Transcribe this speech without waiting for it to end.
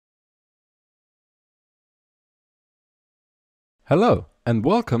Hello, and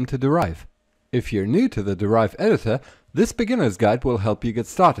welcome to Derive. If you're new to the Derive editor, this beginner's guide will help you get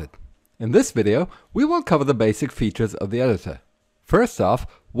started. In this video, we will cover the basic features of the editor. First off,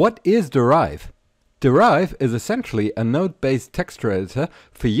 what is Derive? Derive is essentially a node-based texture editor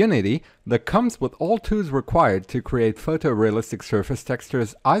for Unity that comes with all tools required to create photorealistic surface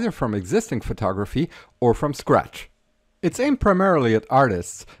textures either from existing photography or from scratch. It's aimed primarily at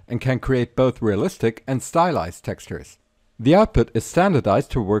artists and can create both realistic and stylized textures. The output is standardized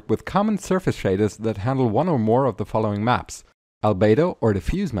to work with common surface shaders that handle one or more of the following maps: albedo or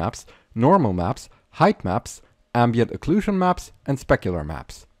diffuse maps, normal maps, height maps, ambient occlusion maps, and specular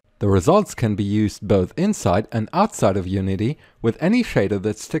maps. The results can be used both inside and outside of Unity with any shader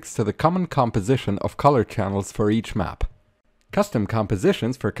that sticks to the common composition of color channels for each map. Custom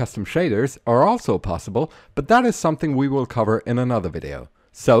compositions for custom shaders are also possible, but that is something we will cover in another video.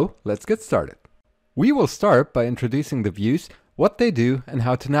 So let's get started. We will start by introducing the views, what they do, and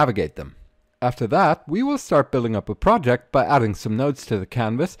how to navigate them. After that, we will start building up a project by adding some nodes to the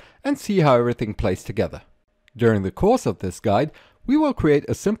canvas and see how everything plays together. During the course of this guide, we will create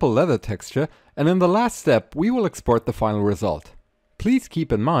a simple leather texture, and in the last step, we will export the final result. Please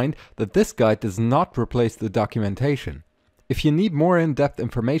keep in mind that this guide does not replace the documentation. If you need more in-depth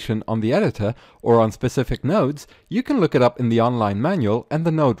information on the editor or on specific nodes, you can look it up in the online manual and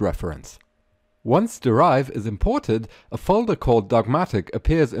the node reference. Once Derive is imported, a folder called Dogmatic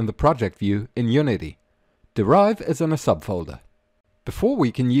appears in the project view in Unity. Derive is in a subfolder. Before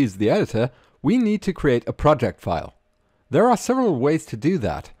we can use the editor, we need to create a project file. There are several ways to do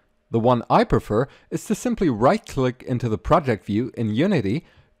that. The one I prefer is to simply right-click into the project view in Unity,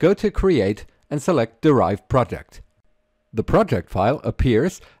 go to Create, and select Derive Project. The project file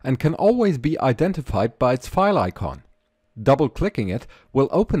appears and can always be identified by its file icon. Double-clicking it will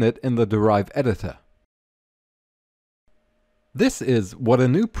open it in the Derive editor. This is what a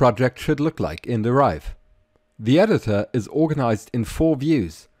new project should look like in Derive. The editor is organized in 4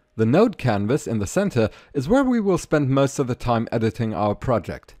 views. The node canvas in the center is where we will spend most of the time editing our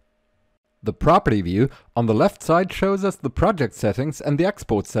project. The property view on the left side shows us the project settings and the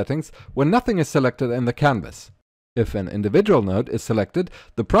export settings when nothing is selected in the canvas. If an individual node is selected,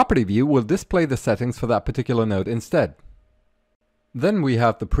 the property view will display the settings for that particular node instead. Then we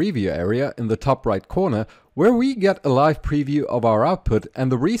have the preview area in the top right corner, where we get a live preview of our output,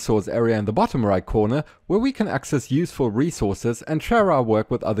 and the resource area in the bottom right corner, where we can access useful resources and share our work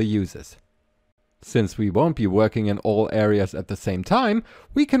with other users. Since we won't be working in all areas at the same time,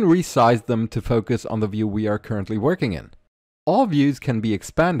 we can resize them to focus on the view we are currently working in. All views can be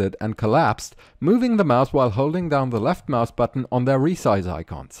expanded and collapsed, moving the mouse while holding down the left mouse button on their resize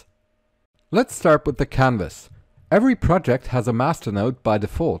icons. Let's start with the canvas. Every project has a master node by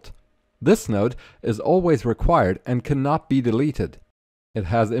default. This node is always required and cannot be deleted. It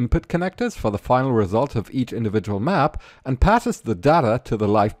has input connectors for the final result of each individual map and passes the data to the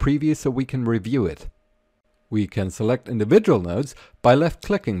live preview so we can review it. We can select individual nodes by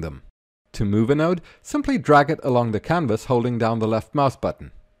left-clicking them. To move a node, simply drag it along the canvas holding down the left mouse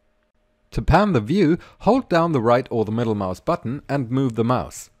button. To pan the view, hold down the right or the middle mouse button and move the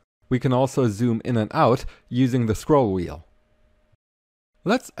mouse. We can also zoom in and out using the scroll wheel.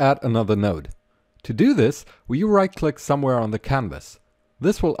 Let's add another node. To do this, we right-click somewhere on the canvas.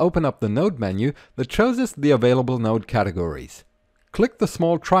 This will open up the node menu that shows us the available node categories. Click the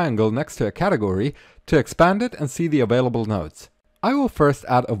small triangle next to a category to expand it and see the available nodes. I will first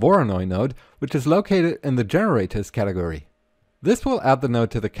add a Voronoi node, which is located in the Generators category. This will add the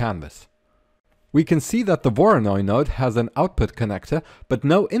node to the canvas. We can see that the Voronoi node has an output connector, but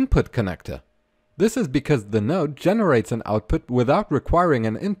no input connector. This is because the node generates an output without requiring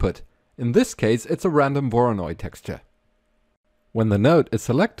an input. In this case, it's a random Voronoi texture. When the node is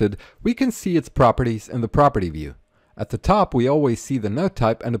selected, we can see its properties in the property view. At the top, we always see the node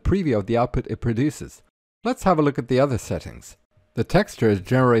type and a preview of the output it produces. Let's have a look at the other settings. The texture is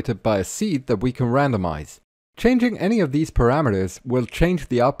generated by a seed that we can randomize. Changing any of these parameters will change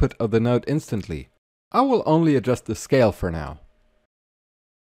the output of the node instantly. I will only adjust the scale for now.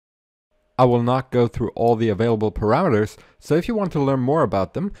 I will not go through all the available parameters, so if you want to learn more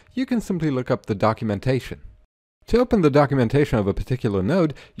about them, you can simply look up the documentation. To open the documentation of a particular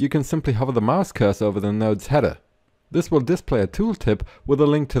node, you can simply hover the mouse cursor over the node's header. This will display a tooltip with a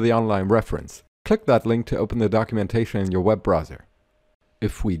link to the online reference. Click that link to open the documentation in your web browser.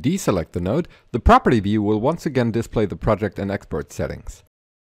 If we deselect the node, the property view will once again display the project and export settings.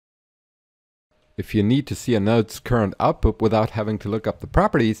 If you need to see a node's current output without having to look up the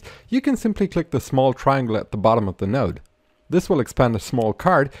properties, you can simply click the small triangle at the bottom of the node. This will expand a small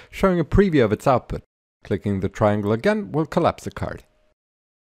card showing a preview of its output. Clicking the triangle again will collapse the card.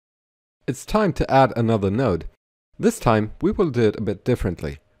 It's time to add another node. This time we will do it a bit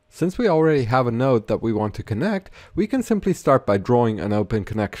differently. Since we already have a node that we want to connect, we can simply start by drawing an open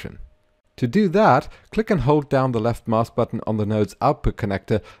connection. To do that, click and hold down the left mouse button on the node's output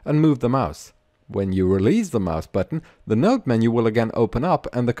connector and move the mouse. When you release the mouse button, the node menu will again open up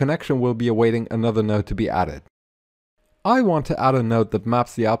and the connection will be awaiting another node to be added. I want to add a node that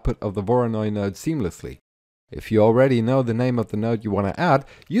maps the output of the Voronoi node seamlessly. If you already know the name of the node you want to add,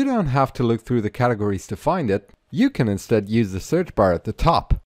 you don't have to look through the categories to find it. You can instead use the search bar at the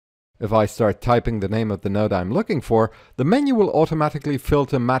top. If I start typing the name of the node I'm looking for, the menu will automatically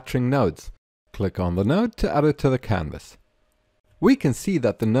filter matching nodes. Click on the node to add it to the canvas. We can see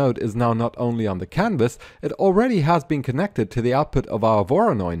that the node is now not only on the canvas, it already has been connected to the output of our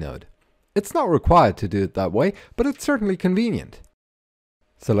Voronoi node. It's not required to do it that way, but it's certainly convenient.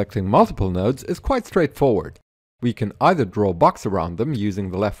 Selecting multiple nodes is quite straightforward. We can either draw a box around them using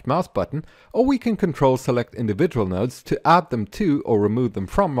the left mouse button, or we can control select individual nodes to add them to or remove them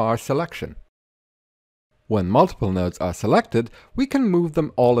from our selection. When multiple nodes are selected, we can move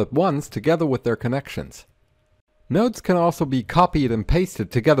them all at once together with their connections. Nodes can also be copied and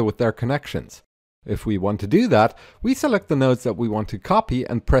pasted together with their connections. If we want to do that, we select the nodes that we want to copy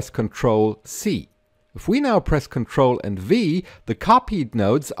and press Ctrl-C. If we now press Ctrl and V, the copied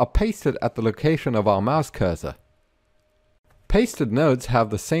nodes are pasted at the location of our mouse cursor. Pasted nodes have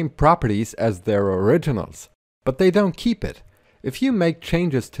the same properties as their originals, but they don't keep it. If you make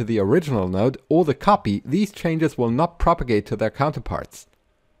changes to the original node or the copy, these changes will not propagate to their counterparts.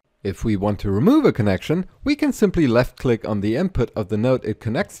 If we want to remove a connection, we can simply left-click on the input of the node it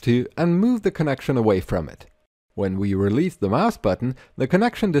connects to and move the connection away from it. When we release the mouse button, the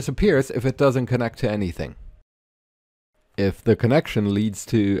connection disappears if it doesn't connect to anything. If the connection leads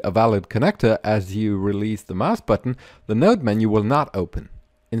to a valid connector as you release the mouse button, the node menu will not open.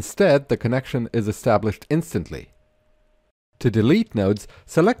 Instead, the connection is established instantly. To delete nodes,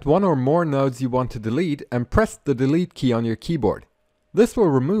 select one or more nodes you want to delete and press the delete key on your keyboard. This will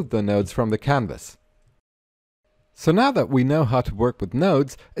remove the nodes from the canvas. So now that we know how to work with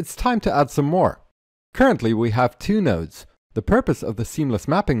nodes, it's time to add some more. Currently we have 2 nodes. The purpose of the seamless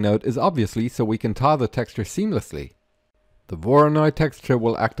mapping node is obviously so we can tile the texture seamlessly. The Voronoi texture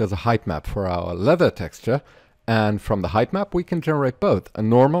will act as a height map for our leather texture, and from the height map we can generate both a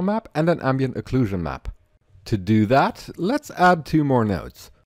normal map and an ambient occlusion map. To do that, let's add 2 more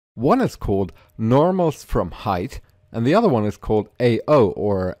nodes. One is called normals from height, and the other one is called AO,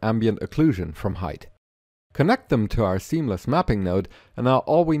 or ambient occlusion from height. Connect them to our seamless mapping node, and now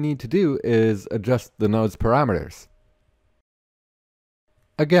all we need to do is adjust the node's parameters.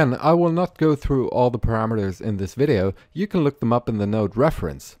 Again, I will not go through all the parameters in this video. You can look them up in the node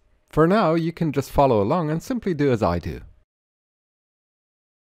reference. For now, you can just follow along and simply do as I do.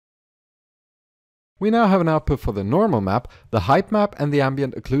 We now have an output for the normal map, the height map and the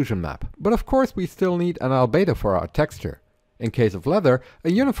ambient occlusion map, but of course we still need an albedo for our texture. In case of leather,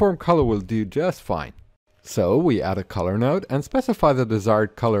 a uniform color will do just fine. So we add a color node and specify the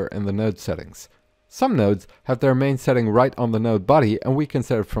desired color in the node settings. Some nodes have their main setting right on the node body and we can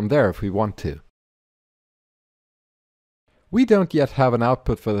set it from there if we want to. We don't yet have an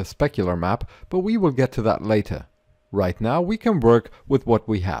output for the specular map, but we will get to that later. Right now we can work with what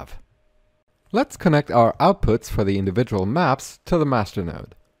we have. Let's connect our outputs for the individual maps to the master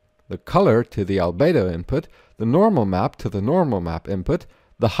node. The color to the albedo input, the normal map to the normal map input,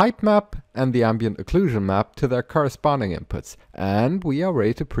 the height map and the ambient occlusion map to their corresponding inputs, and we are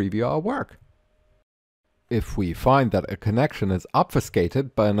ready to preview our work. If we find that a connection is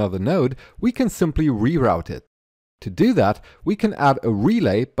obfuscated by another node, we can simply reroute it. To do that, we can add a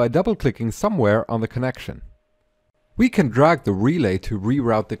relay by double-clicking somewhere on the connection. We can drag the relay to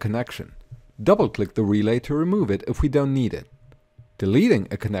reroute the connection. Double-click the relay to remove it if we don't need it. Deleting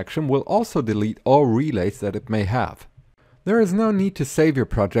a connection will also delete all relays that it may have. There is no need to save your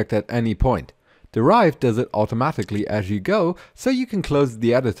project at any point. Derive does it automatically as you go, so you can close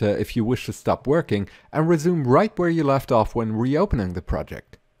the editor if you wish to stop working and resume right where you left off when reopening the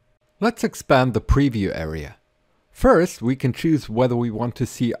project. Let's expand the preview area. First, we can choose whether we want to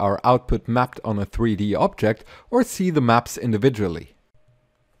see our output mapped on a 3D object or see the maps individually.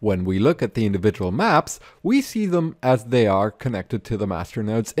 When we look at the individual maps, we see them as they are connected to the master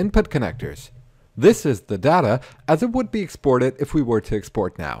node's input connectors. This is the data as it would be exported if we were to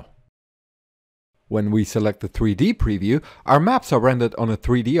export now. When we select the 3D preview, our maps are rendered on a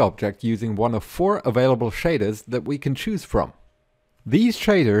 3D object using one of 4 available shaders that we can choose from. These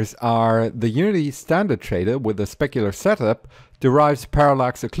shaders are the Unity standard shader with a specular setup, Derive's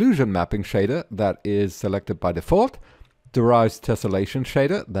parallax occlusion mapping shader that is selected by default, Derive's tessellation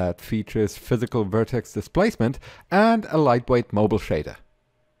shader that features physical vertex displacement, and a lightweight mobile shader.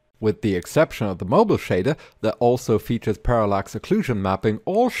 With the exception of the mobile shader that also features parallax occlusion mapping,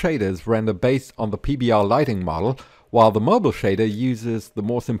 all shaders render based on the PBR lighting model, while the mobile shader uses the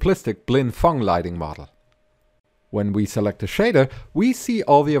more simplistic Blin-Fong lighting model. When we select a shader, we see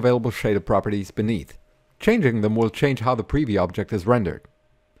all the available shader properties beneath. Changing them will change how the preview object is rendered.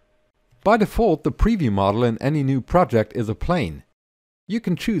 By default, the preview model in any new project is a plane. You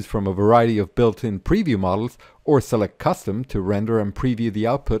can choose from a variety of built-in preview models or select custom to render and preview the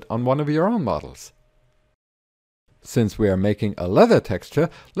output on one of your own models. Since we are making a leather texture,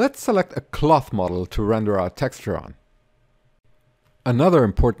 let's select a cloth model to render our texture on. Another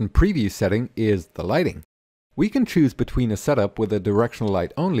important preview setting is the lighting. We can choose between a setup with a directional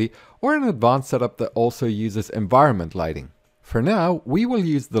light only or an advanced setup that also uses environment lighting. For now, we will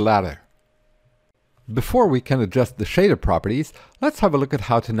use the latter. Before we can adjust the shader properties, let's have a look at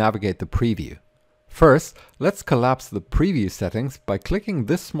how to navigate the preview. First, let's collapse the preview settings by clicking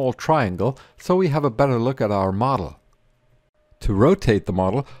this small triangle so we have a better look at our model. To rotate the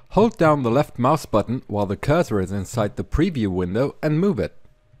model, hold down the left mouse button while the cursor is inside the preview window and move it.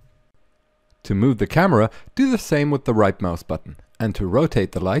 To move the camera, do the same with the right mouse button. And to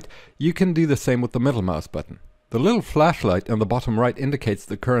rotate the light, you can do the same with the middle mouse button. The little flashlight on the bottom right indicates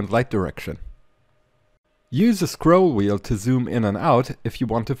the current light direction. Use the scroll wheel to zoom in and out if you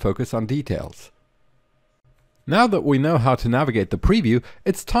want to focus on details. Now that we know how to navigate the preview,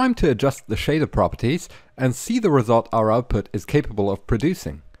 it's time to adjust the shader properties and see the result our output is capable of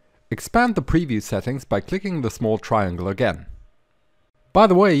producing. Expand the preview settings by clicking the small triangle again. By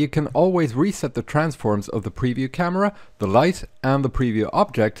the way, you can always reset the transforms of the preview camera, the light, and the preview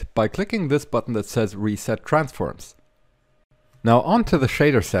object by clicking this button that says Reset Transforms. Now on to the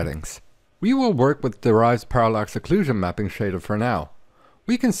shader settings. We will work with Derive's parallax occlusion mapping shader for now.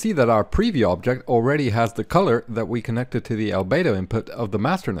 We can see that our preview object already has the color that we connected to the albedo input of the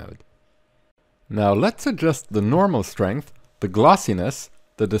master node. Now let's adjust the normal strength, the glossiness,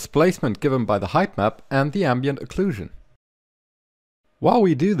 the displacement given by the height map, and the ambient occlusion. While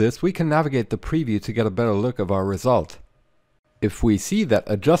we do this, we can navigate the preview to get a better look of our result. If we see that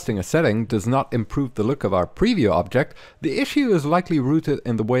adjusting a setting does not improve the look of our preview object, the issue is likely rooted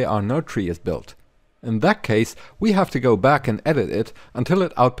in the way our node tree is built. In that case, we have to go back and edit it until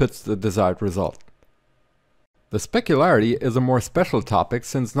it outputs the desired result. The specularity is a more special topic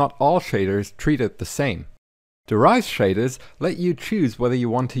since not all shaders treat it the same. Derive shaders let you choose whether you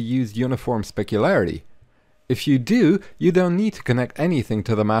want to use uniform specularity. If you do, you don't need to connect anything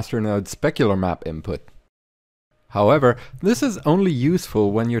to the master node's specular map input. However, this is only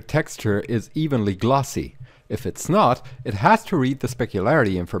useful when your texture is evenly glossy. If it's not, it has to read the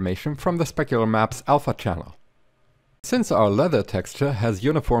specularity information from the specular map's alpha channel. Since our leather texture has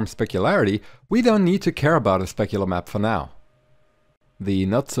uniform specularity, we don't need to care about a specular map for now. The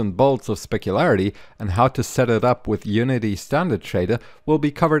nuts and bolts of specularity and how to set it up with Unity standard shader will be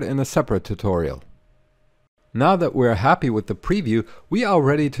covered in a separate tutorial. Now that we're happy with the preview, we are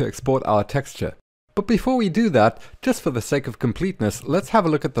ready to export our texture. But before we do that, just for the sake of completeness, let's have a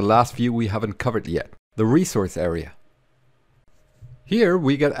look at the last view we haven't covered yet, the resource area. Here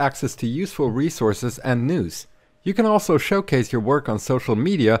we get access to useful resources and news. You can also showcase your work on social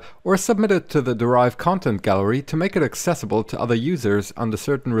media or submit it to the Derive content gallery to make it accessible to other users under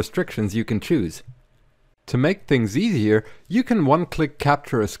certain restrictions you can choose. To make things easier, you can one-click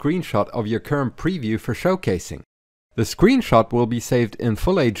capture a screenshot of your current preview for showcasing. The screenshot will be saved in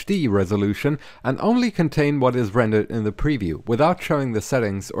Full HD resolution and only contain what is rendered in the preview, without showing the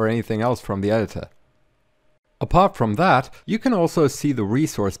settings or anything else from the editor. Apart from that, you can also see the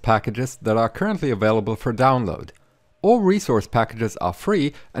resource packages that are currently available for download. All resource packages are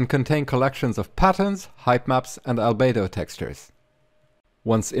free and contain collections of patterns, height maps, and albedo textures.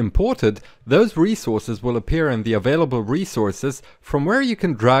 Once imported, those resources will appear in the available resources from where you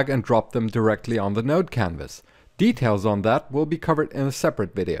can drag and drop them directly on the node canvas. Details on that will be covered in a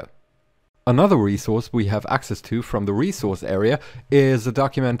separate video. Another resource we have access to from the resource area is the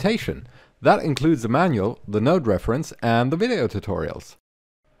documentation. That includes the manual, the node reference, and the video tutorials.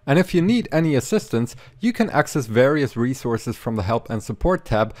 And if you need any assistance, you can access various resources from the Help and Support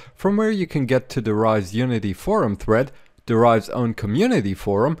tab, from where you can get to Derive's Unity forum thread, Derive's own community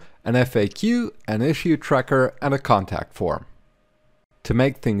forum, an FAQ, an issue tracker, and a contact form. To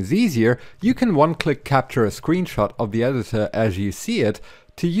make things easier, you can one-click capture a screenshot of the editor as you see it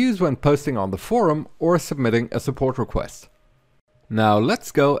to use when posting on the forum or submitting a support request. Now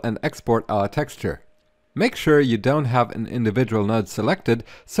let's go and export our texture. Make sure you don't have an individual node selected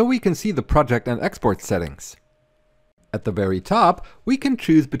so we can see the project and export settings. At the very top, we can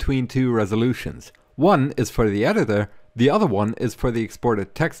choose between two resolutions. One is for the editor, the other one is for the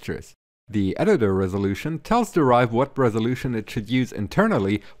exported textures. The editor resolution tells Derive what resolution it should use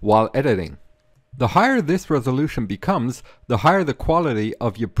internally while editing. The higher this resolution becomes, the higher the quality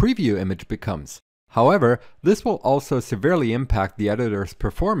of your preview image becomes. However, this will also severely impact the editor's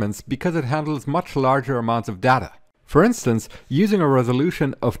performance because it handles much larger amounts of data. For instance, using a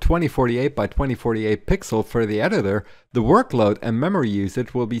resolution of 2048 by 2048 pixel for the editor, the workload and memory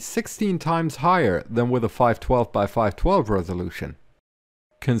usage will be 16 times higher than with a 512 by 512 resolution.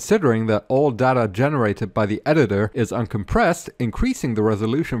 Considering that all data generated by the editor is uncompressed, increasing the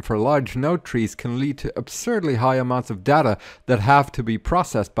resolution for large node trees can lead to absurdly high amounts of data that have to be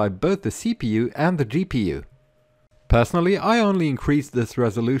processed by both the CPU and the GPU. Personally, I only increase this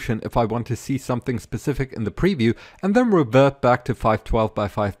resolution if I want to see something specific in the preview and then revert back to 512 by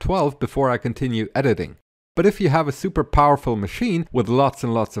 512 before I continue editing. But if you have a super powerful machine with lots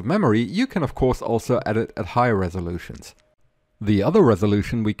and lots of memory, you can of course also edit at higher resolutions. The other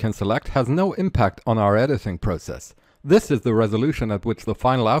resolution we can select has no impact on our editing process. This is the resolution at which the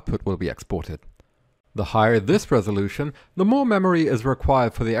final output will be exported. The higher this resolution, the more memory is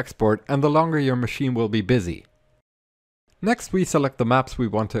required for the export and the longer your machine will be busy. Next, we select the maps we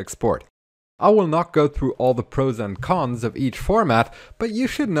want to export. I will not go through all the pros and cons of each format, but you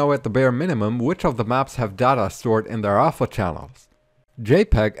should know at the bare minimum which of the maps have data stored in their alpha channels.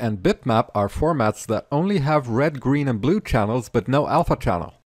 JPEG and bitmap are formats that only have red, green and blue channels but no alpha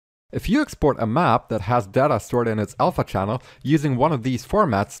channel. If you export a map that has data stored in its alpha channel using one of these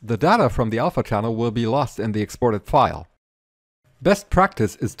formats, the data from the alpha channel will be lost in the exported file. Best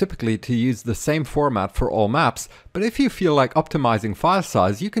practice is typically to use the same format for all maps, but if you feel like optimizing file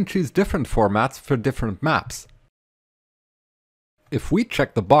size, you can choose different formats for different maps. If we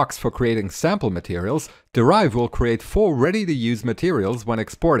check the box for creating sample materials, Derive will create 4 ready-to-use materials when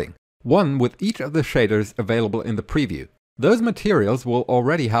exporting, one with each of the shaders available in the preview. Those materials will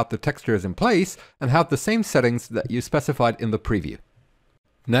already have the textures in place and have the same settings that you specified in the preview.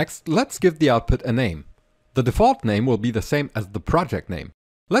 Next, let's give the output a name. The default name will be the same as the project name.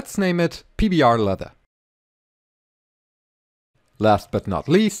 Let's name it PBR Leather. Last but not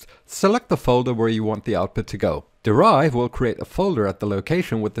least, select the folder where you want the output to go. Derive will create a folder at the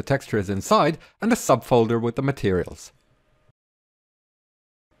location with the textures inside and a subfolder with the materials.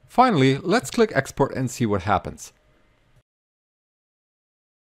 Finally, let's click export and see what happens.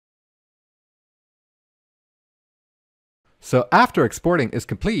 So after exporting is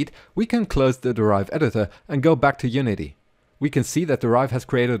complete, we can close the Derive editor and go back to Unity. We can see that Derive has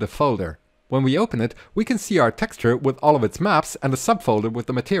created a folder. When we open it, we can see our texture with all of its maps and a subfolder with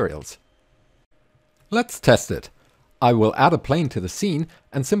the materials. Let's test it. I will add a plane to the scene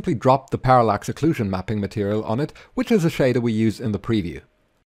and simply drop the parallax occlusion mapping material on it, which is a shader we use in the preview.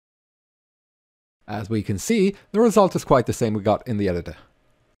 As we can see, the result is quite the same we got in the editor.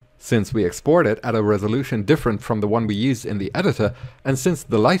 Since we export it at a resolution different from the one we used in the editor, and since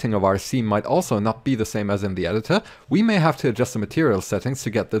the lighting of our scene might also not be the same as in the editor, we may have to adjust the material settings to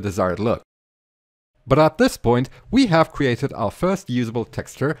get the desired look. But at this point, we have created our first usable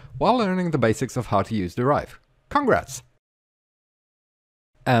texture while learning the basics of how to use Derive. Congrats!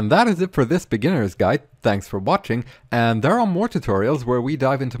 And that is it for this beginner's guide. Thanks for watching, and there are more tutorials where we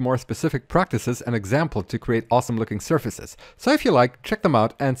dive into more specific practices and examples to create awesome looking surfaces. So if you like, check them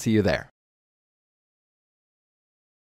out and see you there.